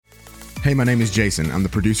Hey, my name is Jason. I'm the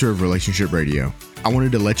producer of Relationship Radio. I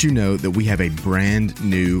wanted to let you know that we have a brand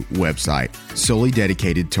new website solely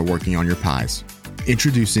dedicated to working on your pies.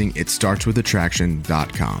 Introducing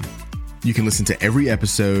itstartswithattraction.com. You can listen to every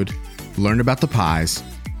episode, learn about the pies,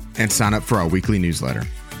 and sign up for our weekly newsletter.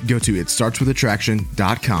 Go to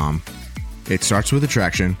itstartswithattraction.com. It starts with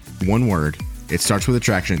attraction, one word,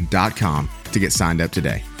 itstartswithattraction.com to get signed up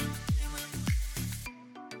today.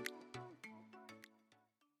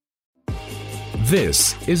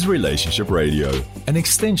 This is Relationship Radio, an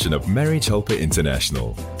extension of Marriage Helper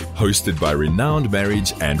International, hosted by renowned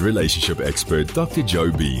marriage and relationship expert Dr.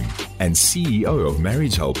 Joe Beam and CEO of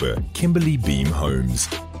Marriage Helper, Kimberly Beam Holmes.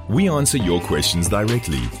 We answer your questions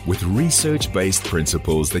directly with research-based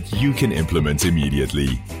principles that you can implement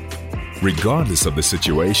immediately. Regardless of the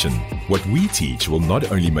situation, what we teach will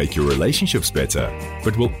not only make your relationships better,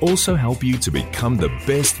 but will also help you to become the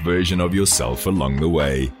best version of yourself along the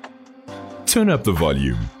way. Turn up the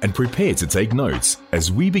volume and prepare to take notes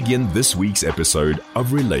as we begin this week's episode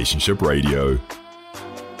of Relationship Radio.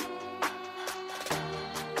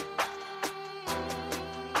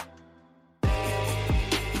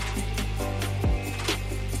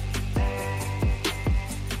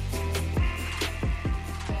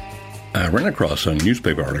 I ran across a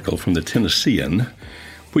newspaper article from the Tennessean,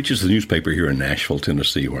 which is the newspaper here in Nashville,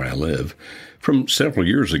 Tennessee, where I live, from several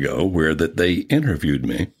years ago, where that they interviewed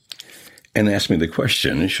me and asked me the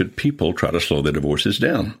question, should people try to slow their divorces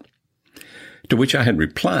down? To which I had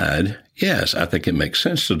replied, yes, I think it makes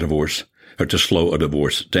sense to divorce or to slow a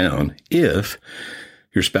divorce down if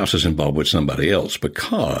your spouse is involved with somebody else,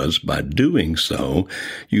 because by doing so,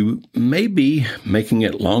 you may be making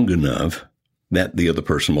it long enough that the other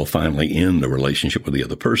person will finally end the relationship with the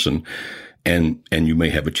other person, and you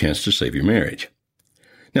may have a chance to save your marriage.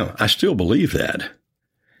 Now, I still believe that,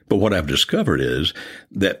 but what I've discovered is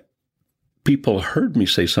that people heard me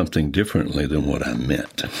say something differently than what I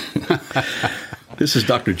meant. This is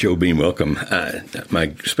Dr. Joe Beam. Welcome.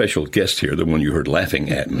 My special guest here, the one you heard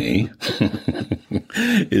laughing at me,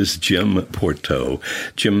 is Jim Porto.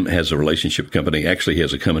 Jim has a relationship company. Actually, he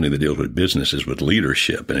has a company that deals with businesses, with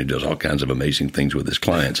leadership, and he does all kinds of amazing things with his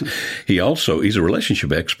clients. He's a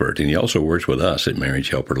relationship expert, and he also works with us at Marriage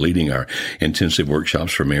Helper, leading our intensive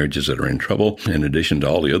workshops for marriages that are in trouble, in addition to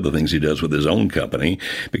all the other things he does with his own company,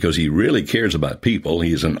 because he really cares about people.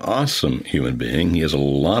 He is an awesome human being. He has a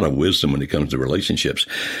lot of wisdom when it comes to relationships.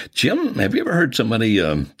 Jim, have you ever heard somebody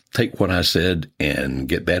take what I said and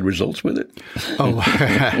get bad results with it? Oh,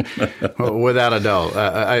 without a doubt.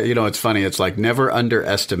 It's funny. It's like never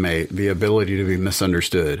underestimate the ability to be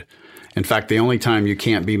misunderstood. In fact, the only time you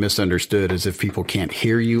can't be misunderstood is if people can't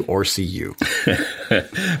hear you or see you.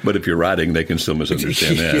 But if you're writing, they can still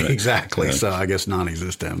misunderstand that. Exactly. Yeah. So I guess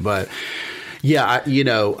non-existent. But yeah,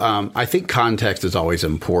 I think context is always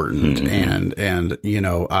important. Mm-hmm.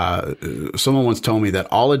 And someone once told me that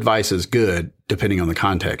all advice is good depending on the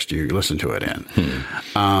context you listen to it in.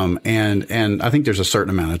 And I think there's a certain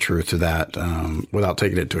amount of truth to that, without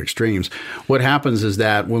taking it to extremes. What happens is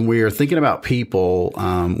that when we are thinking about people,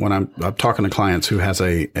 when I'm talking to clients who has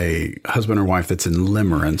a husband or wife that's in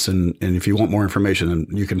limerence, and if you want more information,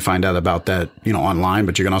 you can find out about that, online,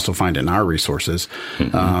 but you can also find it in our resources,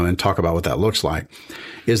 and talk about what that looks like.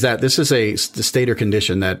 Is that this is a state or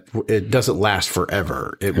condition that it doesn't last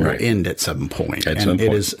forever. It will end at some point.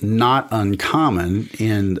 It is not uncommon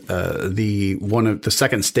in the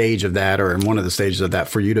second stage of that, or in one of the stages of that,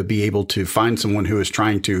 for you to be able to find someone who is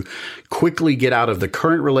trying to quickly get out of the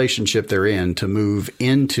current relationship they're in to move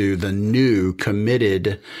into the new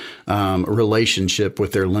committed relationship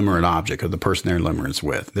with their limerent object, or the person they're in limerence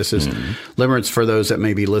with. This is limerence, for those that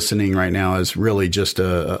may be listening right now, is really just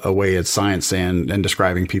a way of science and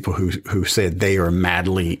describing people who said they are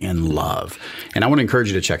madly in love. And I want to encourage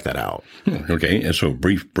you to check that out. Okay. And so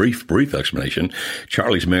brief explanation.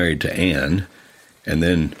 Charlie's married to Ann, and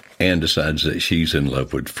then Ann decides that she's in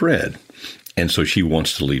love with Fred. And so she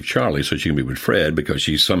wants to leave Charlie so she can be with Fred, because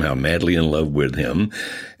she's somehow madly in love with him.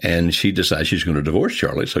 And she decides she's going to divorce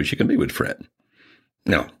Charlie so she can be with Fred.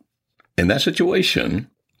 Now, in that situation,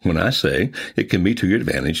 when I say it can be to your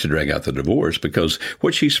advantage to drag out the divorce, because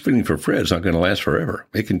what she's feeling for Fred is not going to last forever.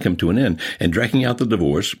 It can come to an end, and dragging out the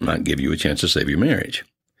divorce might give you a chance to save your marriage.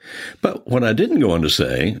 But what I didn't go on to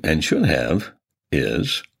say, and should have,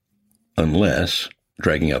 is unless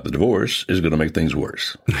dragging out the divorce is going to make things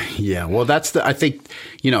worse. Yeah. Well, I think,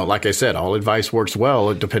 like I said, all advice works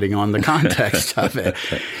well depending on the context of it.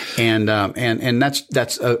 And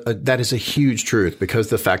that is a huge truth, because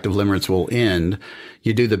the fact of limerence will end.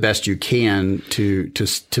 You do the best you can to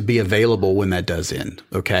be available when that does end.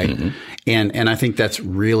 Okay. Mm-hmm. And I think that's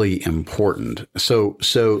really important. So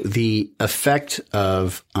the effect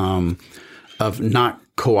of not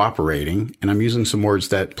cooperating, and I'm using some words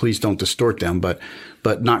that please don't distort them, but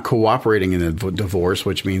not cooperating in a divorce,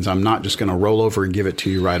 which means I'm not just going to roll over and give it to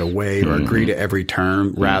you right away or agree to every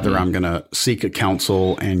term. Rather, I'm going to seek a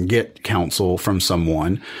counsel and get counsel from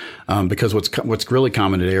someone. Because what's really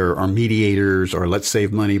common today are mediators, or let's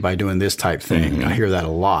save money by doing this type thing. I hear that a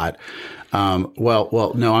lot.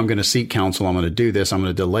 Well, no, I'm going to seek counsel. I'm going to do this. I'm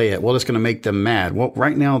going to delay it. Well, it's going to make them mad. Well,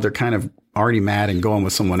 right now they're kind of already mad and going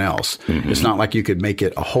with someone else. It's not like you could make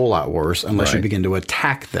it a whole lot worse unless you begin to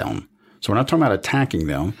attack them. So we're not talking about attacking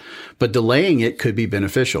them, but delaying it could be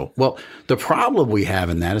beneficial. Well, the problem we have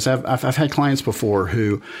in that is I've had clients before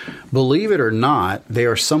who, believe it or not, they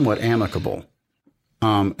are somewhat amicable.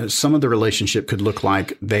 Some of the relationship could look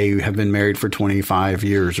like they have been married for 25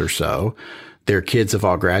 years or so. Their kids have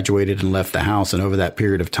all graduated and left the house. And over that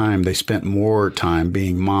period of time, they spent more time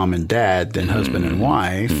being mom and dad than husband and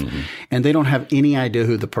wife. And they don't have any idea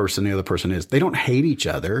who the other person is. They don't hate each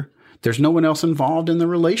other. There's no one else involved in the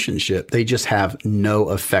relationship. They just have no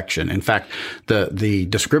affection. In fact, the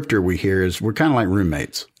descriptor we hear is we're kind of like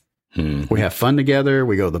roommates. We have fun together.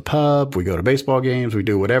 We go to the pub. We go to baseball games. We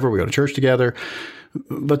do whatever. We go to church together.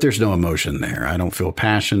 But there's no emotion there. I don't feel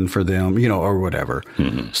passion for them, or whatever.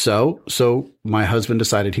 So my husband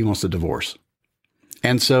decided he wants a divorce.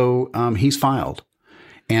 And so he's filed.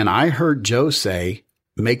 And I heard Joe say,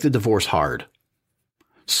 make the divorce hard.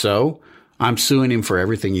 So I'm suing him for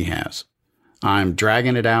everything he has. I'm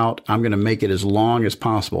dragging it out. I'm going to make it as long as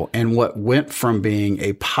possible. And what went from being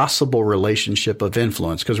a possible relationship of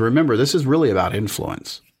influence, because remember, this is really about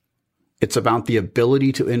influence. It's about the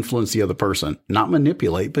ability to influence the other person, not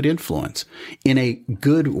manipulate, but influence in a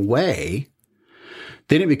good way.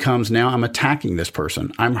 Then it becomes, now I'm attacking this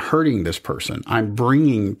person. I'm hurting this person. I'm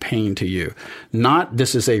bringing pain to you. Not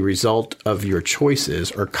this is a result of your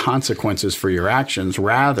choices or consequences for your actions.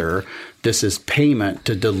 Rather, this is payment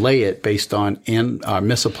to delay it based on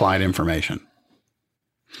misapplied information.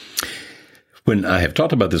 When I have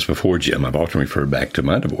talked about this before, Jim, I've often referred back to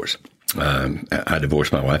my divorce. I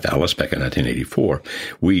divorced my wife, Alice, back in 1984.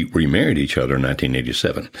 We remarried each other in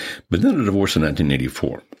 1987. But then a divorce in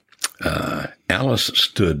 1984. Alice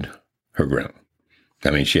stood her ground.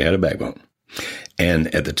 I mean, she had a backbone.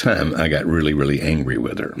 And at the time, I got really, really angry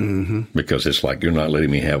with her because it's like, you're not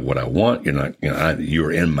letting me have what I want. You're not,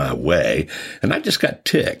 you're in my way. And I just got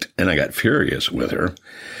ticked and I got furious with her.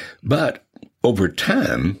 But over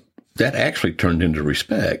time, that actually turned into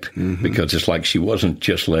respect because it's like she wasn't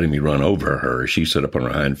just letting me run over her. She stood up on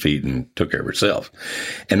her hind feet and took care of herself.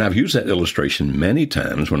 And I've used that illustration many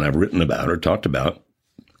times when I've written about or talked about,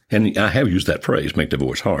 and I have used that phrase, make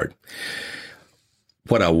divorce hard.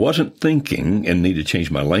 What I wasn't thinking and need to change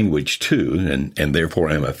my language to, and therefore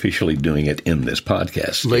I'm officially doing it in this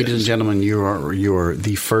podcast. Ladies and gentlemen, you are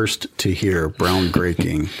the first to hear brown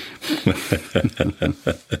breaking.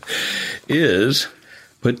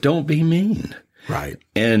 But don't be mean. Right.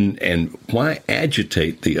 And why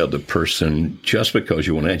agitate the other person just because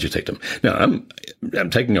you want to agitate them? Now, I'm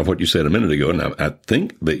taking off what you said a minute ago, and I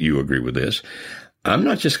think that you agree with this. I'm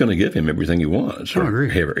not just going to give him everything he wants or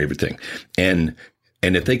everything. And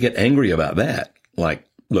if they get angry about that, like,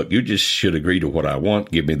 look, you just should agree to what I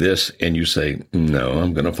want, give me this, and you say, no,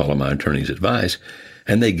 I'm going to follow my attorney's advice,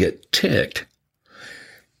 and they get ticked.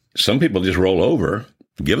 Some people just roll over.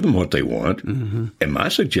 Give them what they want. And my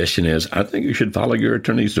suggestion is, I think you should follow your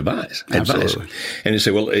attorney's advice. Absolutely. And you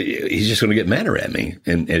say, well, he's just going to get madder at me.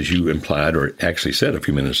 And as you implied or actually said a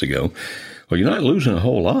few minutes ago, well, you're not losing a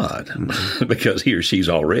whole lot because he or she's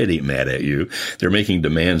already mad at you. They're making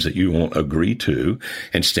demands that you won't agree to,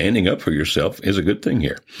 and standing up for yourself is a good thing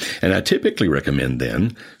here. And I typically recommend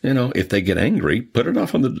then, if they get angry, put it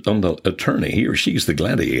off on the attorney. He or she's the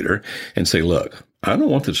gladiator, and say, look, I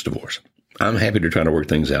don't want this divorce. I'm happy to try to work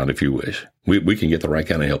things out if you wish. We can get the right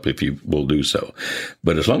kind of help if you will do so.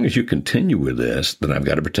 But as long as you continue with this, then I've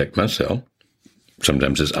got to protect myself.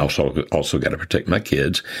 Sometimes it's also got to protect my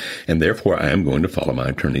kids. And therefore, I am going to follow my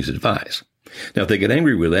attorney's advice. Now, if they get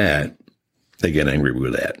angry with that, they get angry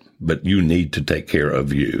with that. But you need to take care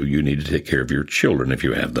of you. You need to take care of your children if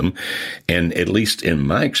you have them. And at least in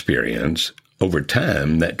my experience, over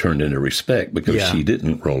time, that turned into respect because she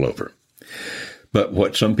didn't roll over. But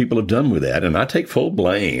what some people have done with that, and I take full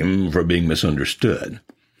blame for being misunderstood,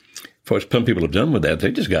 for what some people have done with that,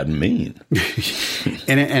 they've just gotten mean.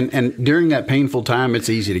 and during that painful time, it's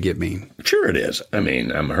easy to get mean. Sure it is. I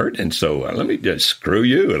mean, I'm hurt, and so let me just screw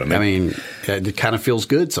you. I mean, it kind of feels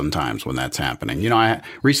good sometimes when that's happening. You know, I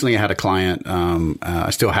recently had a client, I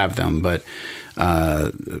still have them, but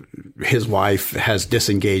his wife has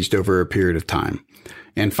disengaged over a period of time.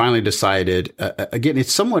 And finally decided, again,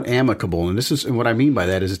 it's somewhat amicable. And this is what I mean by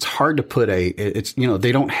that is it's hard to put they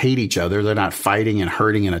don't hate each other. They're not fighting and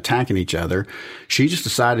hurting and attacking each other. She just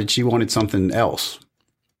decided she wanted something else.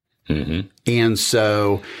 Mm-hmm. And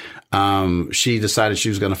so, she decided she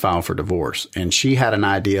was going to file for divorce, and she had an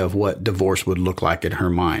idea of what divorce would look like in her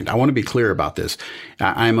mind. I want to be clear about this.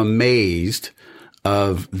 I'm amazed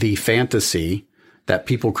of the fantasy that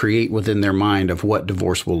people create within their mind of what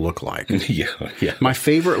divorce will look like. Yeah. My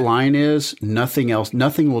favorite line is nothing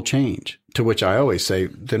will change. To which I always say,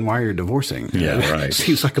 then why are you divorcing? Yeah, right.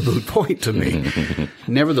 Seems like a moot point to me.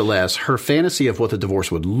 Nevertheless, her fantasy of what the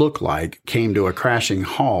divorce would look like came to a crashing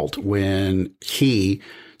halt when he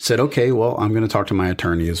said, okay, well, I'm going to talk to my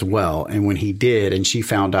attorney as well. And when he did, and she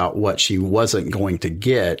found out what she wasn't going to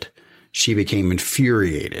get, she became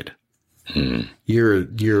infuriated. And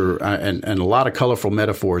a lot of colorful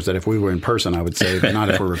metaphors that if we were in person, I would say, but not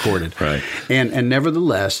if we're recorded. Right. And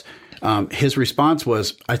nevertheless, his response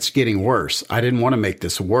was, it's getting worse. I didn't want to make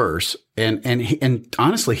this worse. And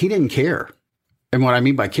honestly, he didn't care. And what I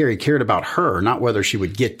mean by care, he cared about her, not whether she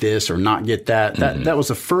would get this or not get that. That was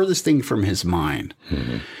the furthest thing from his mind.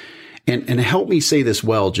 Mm-hmm. And help me say this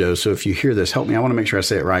well, Joe. So if you hear this, help me. I want to make sure I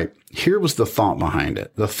say it right. Here was the thought behind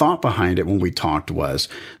it. The thought behind it when we talked was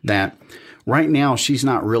that right now she's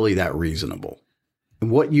not really that reasonable.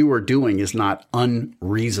 What you are doing is not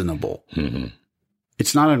unreasonable. Mm-hmm.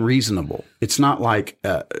 It's not unreasonable. It's not like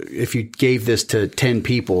if you gave this to 10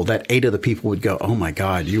 people, that 8 of the people would go, oh my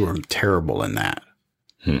God, you were terrible in that.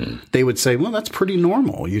 They would say, well, that's pretty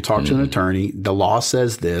normal. You talk to an attorney. The law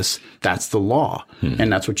says this. That's the law.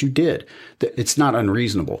 And that's what you did. It's not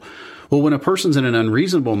unreasonable. Well, when a person's in an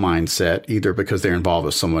unreasonable mindset, either because they're involved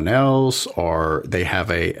with someone else or they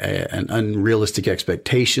have an unrealistic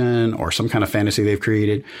expectation or some kind of fantasy they've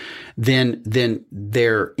created, then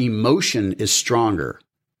their emotion is stronger.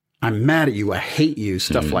 I'm mad at you. I hate you,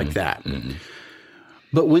 stuff like that. Mm-hmm.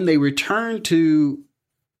 But when they return to,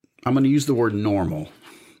 I'm going to use the word normal.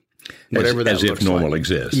 Whatever that looks like. As if normal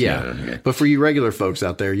exists. Yeah. Okay. But for you regular folks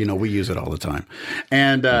out there, we use it all the time.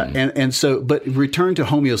 And so, but return to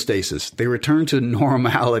homeostasis. They return to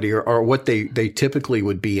normality or what they typically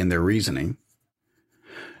would be in their reasoning.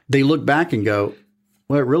 They look back and go,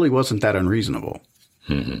 well, it really wasn't that unreasonable.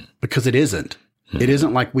 Mm-hmm. Because it isn't. It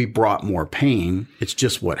isn't like we brought more pain. It's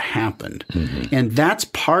just what happened. Mm-hmm. And that's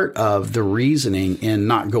part of the reasoning in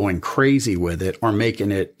not going crazy with it or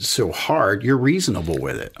making it so hard. You're reasonable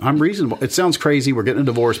with it. I'm reasonable. It sounds crazy. We're getting a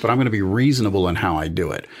divorce, but I'm going to be reasonable in how I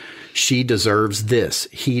do it. She deserves this.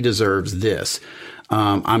 He deserves this.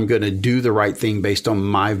 I'm going to do the right thing based on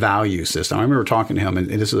my value system. I remember talking to him, and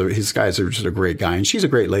his guy is just a great guy. And she's a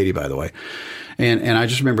great lady, by the way. And I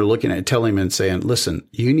just remember looking at telling him and saying, listen,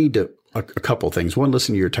 you need to, a couple of things. One,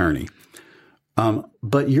 listen to your attorney.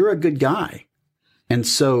 But you're a good guy. And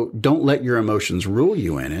so don't let your emotions rule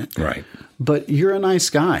you in it. Right. But you're a nice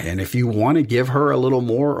guy. And if you want to give her a little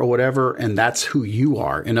more or whatever, and that's who you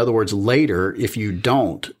are. In other words, later, if you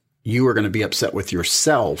don't, you are going to be upset with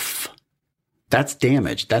yourself. That's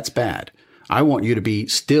damage. That's bad. I want you to be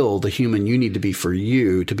still the human you need to be for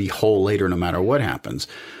you to be whole later, no matter what happens.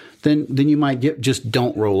 Then you might just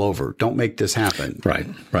don't roll over. Don't make this happen. Right.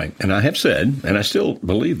 And I have said, and I still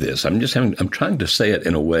believe this, I'm trying to say it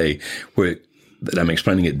in a way that I'm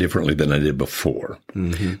explaining it differently than I did before.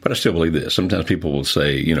 Mm-hmm. But I still believe this. Sometimes people will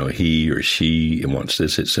say, he or she wants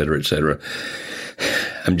this, et cetera, et cetera.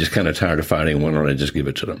 I'm just kind of tired of fighting. Why don't I just give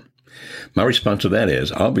it to them? My response to that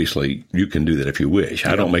is, obviously, you can do that if you wish.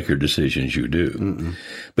 I don't make your decisions, you do. Mm-mm.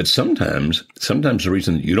 But sometimes the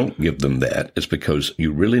reason you don't give them that is because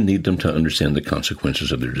you really need them to understand the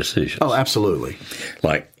consequences of their decisions. Oh, absolutely.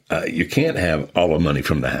 Like, you can't have all the money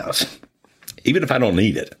from the house. Even if I don't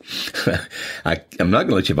need it, I'm not going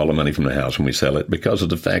to let you have all the money from the house when we sell it because of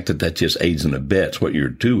the fact that just aids and abets what you're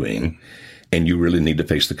doing, and you really need to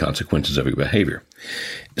face the consequences of your behavior.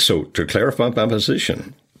 So to clarify my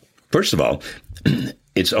position, first of all,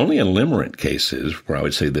 it's only in limerent cases where I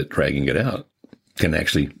would say that dragging it out can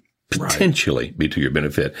actually potentially be to your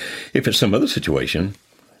benefit. If it's some other situation,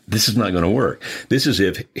 this is not going to work. This is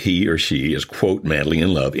if he or she is, quote, madly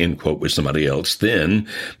in love, end quote, with somebody else, then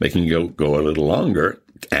making you go a little longer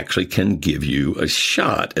actually can give you a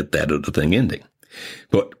shot at that other thing ending.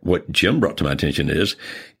 But what Jim brought to my attention is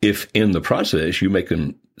if in the process you make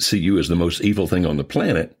them see you as the most evil thing on the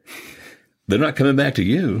planet, they're not coming back to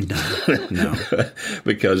you. No.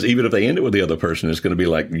 Because even if they end it with the other person, it's going to be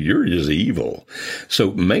like, you're just evil.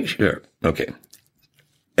 So make sure, okay,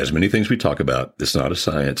 as many things we talk about, it's not a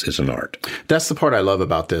science, it's an art. That's the part I love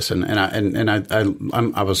about this. And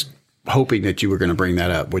I was hoping that you were going to bring that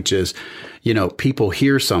up, which is, people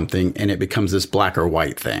hear something and it becomes this black or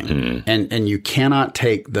white thing. Mm-hmm. And you cannot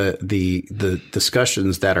take the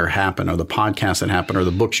discussions that are happen or the podcasts that happen or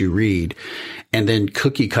the books you read and then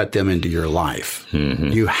cookie cut them into your life. Mm-hmm.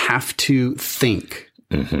 You have to think.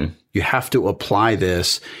 Mm-hmm. You have to apply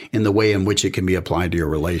this in the way in which it can be applied to your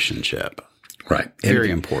relationship. Right. Very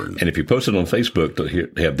important. And if you post it on Facebook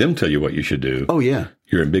to have them tell you what you should do. Oh, yeah.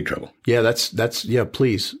 You're in big trouble. Yeah, that's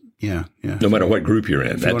please. Yeah. No matter what group you're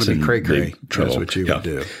in, if you want to be cray-cray, that's what you would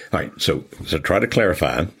do. All right. So try to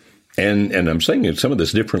clarify. And I'm saying some of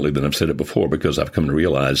this differently than I've said it before because I've come to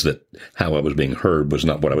realize that how I was being heard was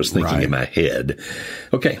not what I was thinking in my head.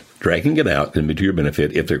 Okay. Dragging it out can be to your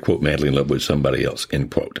benefit if they're, quote, madly in love with somebody else,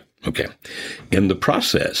 end quote. Okay. In the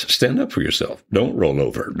process, stand up for yourself. Don't roll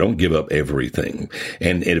over. Don't give up everything.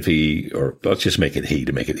 And if let's just make it he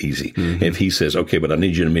to make it easy. Mm-hmm. If he says, okay, but I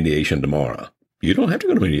need you to mediation tomorrow. You don't have to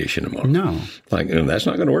go to mediation tomorrow. No. That's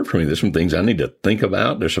not going to work for me. There's some things I need to think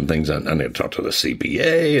about. There's some things I need to talk to the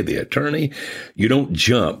CPA, the attorney. You don't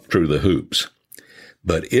jump through the hoops.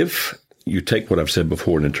 But if you take what I've said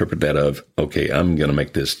before and interpret that of, okay, I'm going to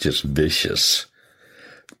make this just vicious,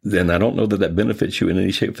 then I don't know that benefits you in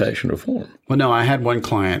any shape, fashion, or form. Well, no, I had one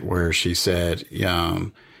client where she said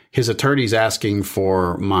his attorney's asking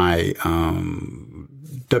for my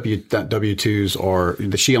W-2s or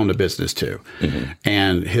she owned a business too. Mm-hmm.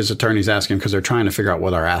 And his attorney's asking because they're trying to figure out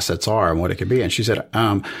what our assets are and what it could be. And she said,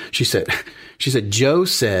 Joe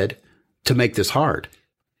said to make this hard.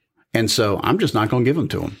 And so I'm just not going to give them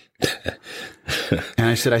to him. And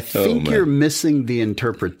I said, I think you're missing the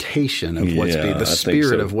interpretation of what's the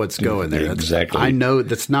spirit of what's going there. Exactly. I know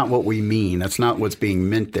that's not what we mean. That's not what's being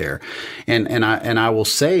meant there. And I will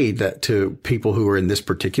say that to people who are in this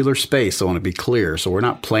particular space, I want to be clear. So we're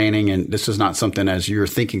not planning, and this is not something as you're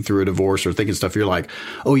thinking through a divorce or thinking stuff, you're like,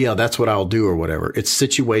 oh yeah, that's what I'll do or whatever. It's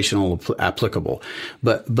situational applicable.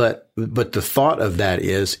 But the thought of that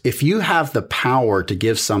is if you have the power to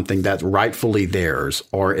give something that's rightfully theirs,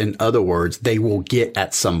 or in other words, they will get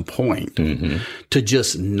at some point, to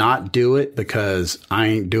just not do it because I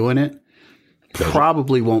ain't doing it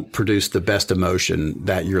probably won't produce the best emotion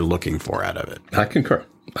that you're looking for out of it. I concur.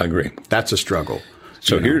 I agree. That's a struggle.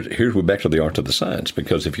 So here's we're back to the art of the science,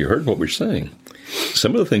 because if you heard what we're saying,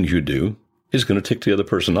 some of the things you do is going to tick the other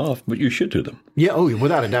person off, but you should do them. Yeah,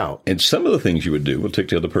 without a doubt. And some of the things you would do will tick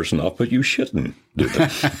the other person off, but you shouldn't do them.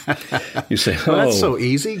 You say, well, that's so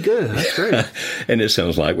easy. Good. That's great. And it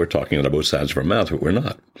sounds like we're talking out of both sides of our mouth, but we're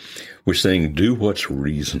not. We're saying do what's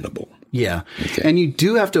reasonable. Yeah. Okay. And you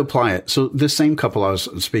do have to apply it. So this same couple I was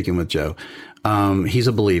speaking with, Joe, he's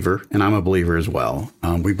a believer and I'm a believer as well.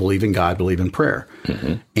 We believe in God, believe in prayer.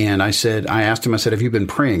 Mm-hmm. And I asked him, have you been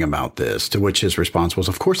praying about this? To which his response was,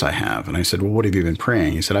 of course I have. And I said, well, what have you been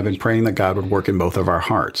praying? He said, I've been praying that God would work in both of our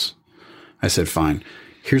hearts. I said, fine.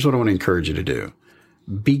 Here's what I want to encourage you to do.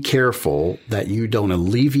 Be careful that you don't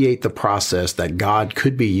alleviate the process that God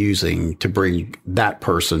could be using to bring that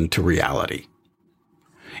person to reality.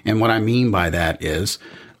 And what I mean by that is,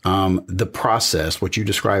 the process, what you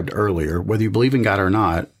described earlier, whether you believe in God or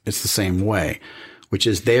not, it's the same way, which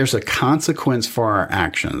is there's a consequence for our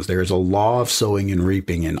actions. There's a law of sowing and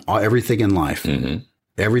reaping in everything in life. Mm-hmm.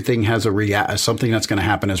 Everything has something that's going to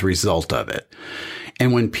happen as a result of it.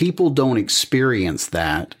 And when people don't experience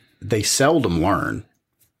that, they seldom learn.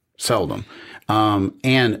 Seldom.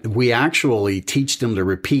 And we actually teach them to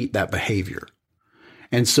repeat that behavior.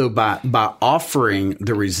 And so by offering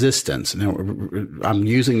the resistance, now I'm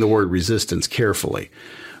using the word resistance carefully,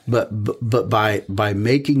 but by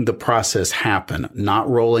making the process happen, not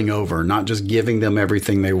rolling over, not just giving them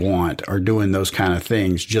everything they want or doing those kind of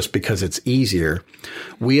things just because it's easier,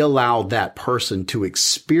 we allow that person to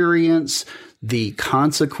experience the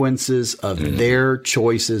consequences of their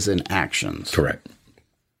choices and actions. Correct.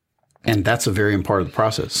 And that's a very important part of the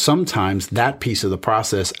process. Sometimes that piece of the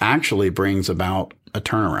process actually brings about a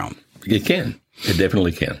turnaround. It can. It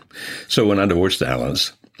definitely can. So when I divorced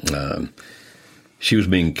Alice, she was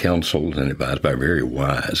being counseled and advised by a very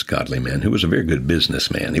wise, godly man who was a very good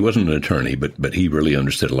businessman. He wasn't an attorney, but he really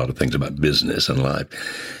understood a lot of things about business and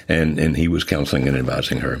life. And he was counseling and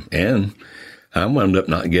advising her. And I wound up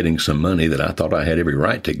not getting some money that I thought I had every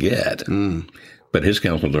right to get. But his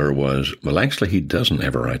counsel to her was, well, actually, he doesn't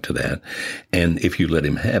have a right to that. And if you let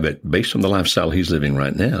him have it, based on the lifestyle he's living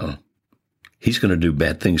right now, he's going to do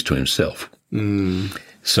bad things to himself.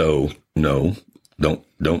 So, no,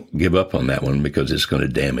 don't give up on that one because it's going to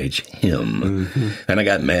damage him. And I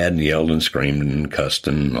got mad and yelled and screamed and cussed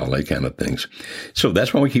and all that kind of things. So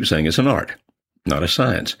that's why we keep saying it's an art, not a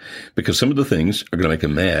science, because some of the things are going to make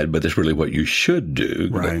him mad, but that's really what you should do.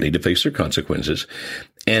 Right. They need to face their consequences.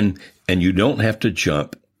 And you don't have to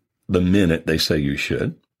jump the minute they say you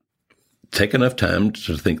should. Take enough time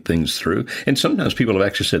to think things through. And sometimes people have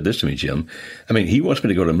actually said this to me, Jim. I mean, he wants me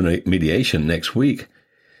to go to mediation next week,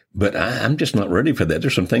 but I'm just not ready for that.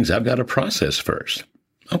 There's some things I've got to process first.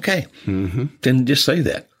 Okay. Then just say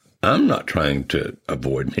that. I'm not trying to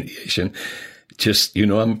avoid mediation. Just,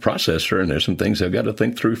 I'm a processor and there's some things I've got to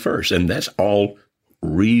think through first. And that's all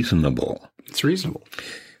reasonable. It's reasonable.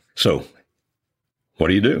 So what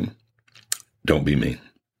do? Don't be mean.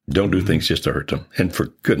 Don't do things just to hurt them. And for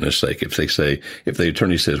goodness sake, if the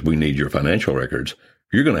attorney says we need your financial records,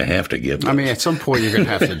 you're going to have to give them. I mean, at some point you're going to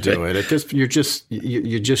have to do it. You're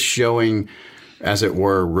just showing, as it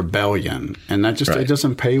were, rebellion, and that just It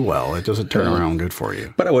doesn't pay well. It doesn't turn around good for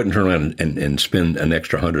you. But I wouldn't turn around and spend an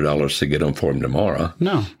extra $100 to get them for him tomorrow.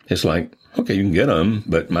 No, it's like, okay, you can get them,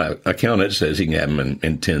 but my accountant says he can have them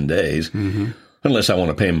in 10 days, unless I want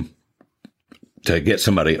to pay him to get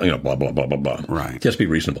somebody, blah, blah, blah, blah, blah. Right. Just be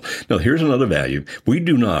reasonable. Now, here's another value. We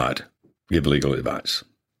do not give legal advice.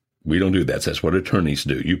 We don't do that. That's what attorneys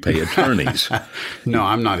do. You pay attorneys. No,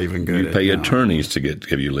 I'm not even good at it. You pay attorneys to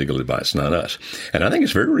give you legal advice, not us. And I think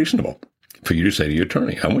it's very reasonable for you to say to your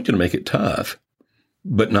attorney, I want you to make it tough,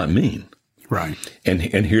 but not mean. Right. And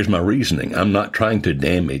here's my reasoning. I'm not trying to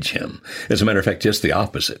damage him. As a matter of fact, just the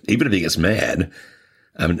opposite. Even if he gets mad,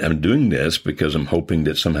 I'm doing this because I'm hoping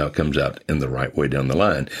that somehow it comes out in the right way down the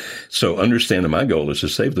line. So understand that my goal is to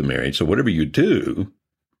save the marriage. So whatever you do,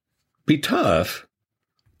 be tough,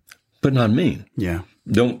 but not mean. Yeah.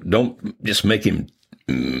 Don't just make him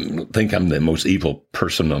think I'm the most evil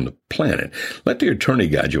person on the planet. Let the attorney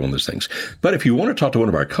guide you on these things. But if you want to talk to one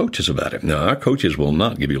of our coaches about it, now our coaches will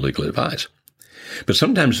not give you legal advice. But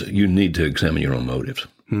sometimes you need to examine your own motives.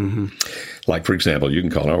 Like, for example, you can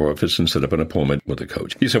call our office and set up an appointment with a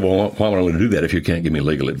coach. You say, well, why would I do that if you can't give me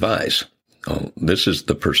legal advice? Oh, this is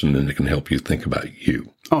the person that can help you think about you.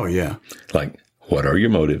 Oh, yeah. Like, what are your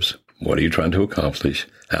motives? What are you trying to accomplish?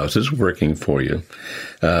 How is this working for you?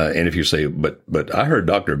 And if you say, but I heard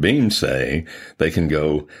Dr. Beam say, they can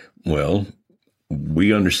go, well,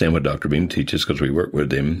 we understand what Dr. Beam teaches because we work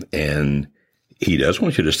with him, and he does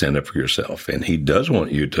want you to stand up for yourself, and he does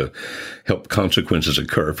want you to help consequences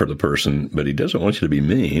occur for the person, but he doesn't want you to be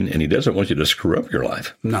mean, and he doesn't want you to screw up your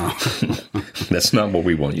life. No. That's not what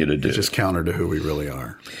we want you to do. It's just counter to who we really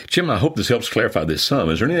are. Jim, I hope this helps clarify this some.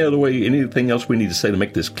 Is there anything else we need to say to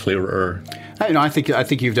make this clearer? I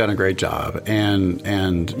think you've done a great job, and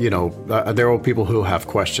there are people who have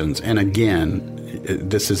questions, and again,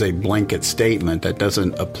 this is a blanket statement that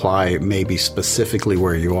doesn't apply maybe specifically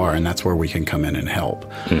where you are, and that's where we can come in and help.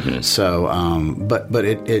 So, but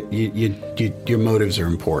your motives are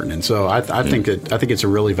important, and so I think it's a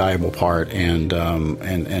really valuable part, and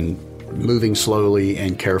moving slowly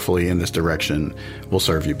and carefully in this direction will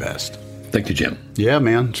serve you best. Thank you, Jim. Yeah,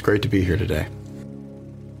 man, it's great to be here today.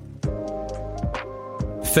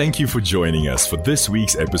 Thank you for joining us for this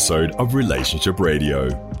week's episode of Relationship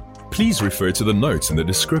Radio. Please refer to the notes in the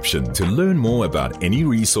description to learn more about any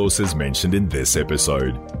resources mentioned in this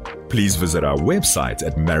episode. Please visit our website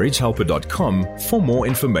at marriagehelper.com for more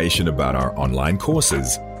information about our online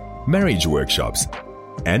courses, marriage workshops,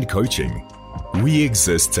 and coaching. We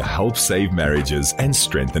exist to help save marriages and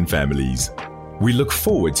strengthen families. We look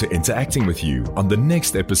forward to interacting with you on the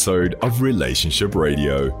next episode of Relationship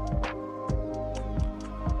Radio.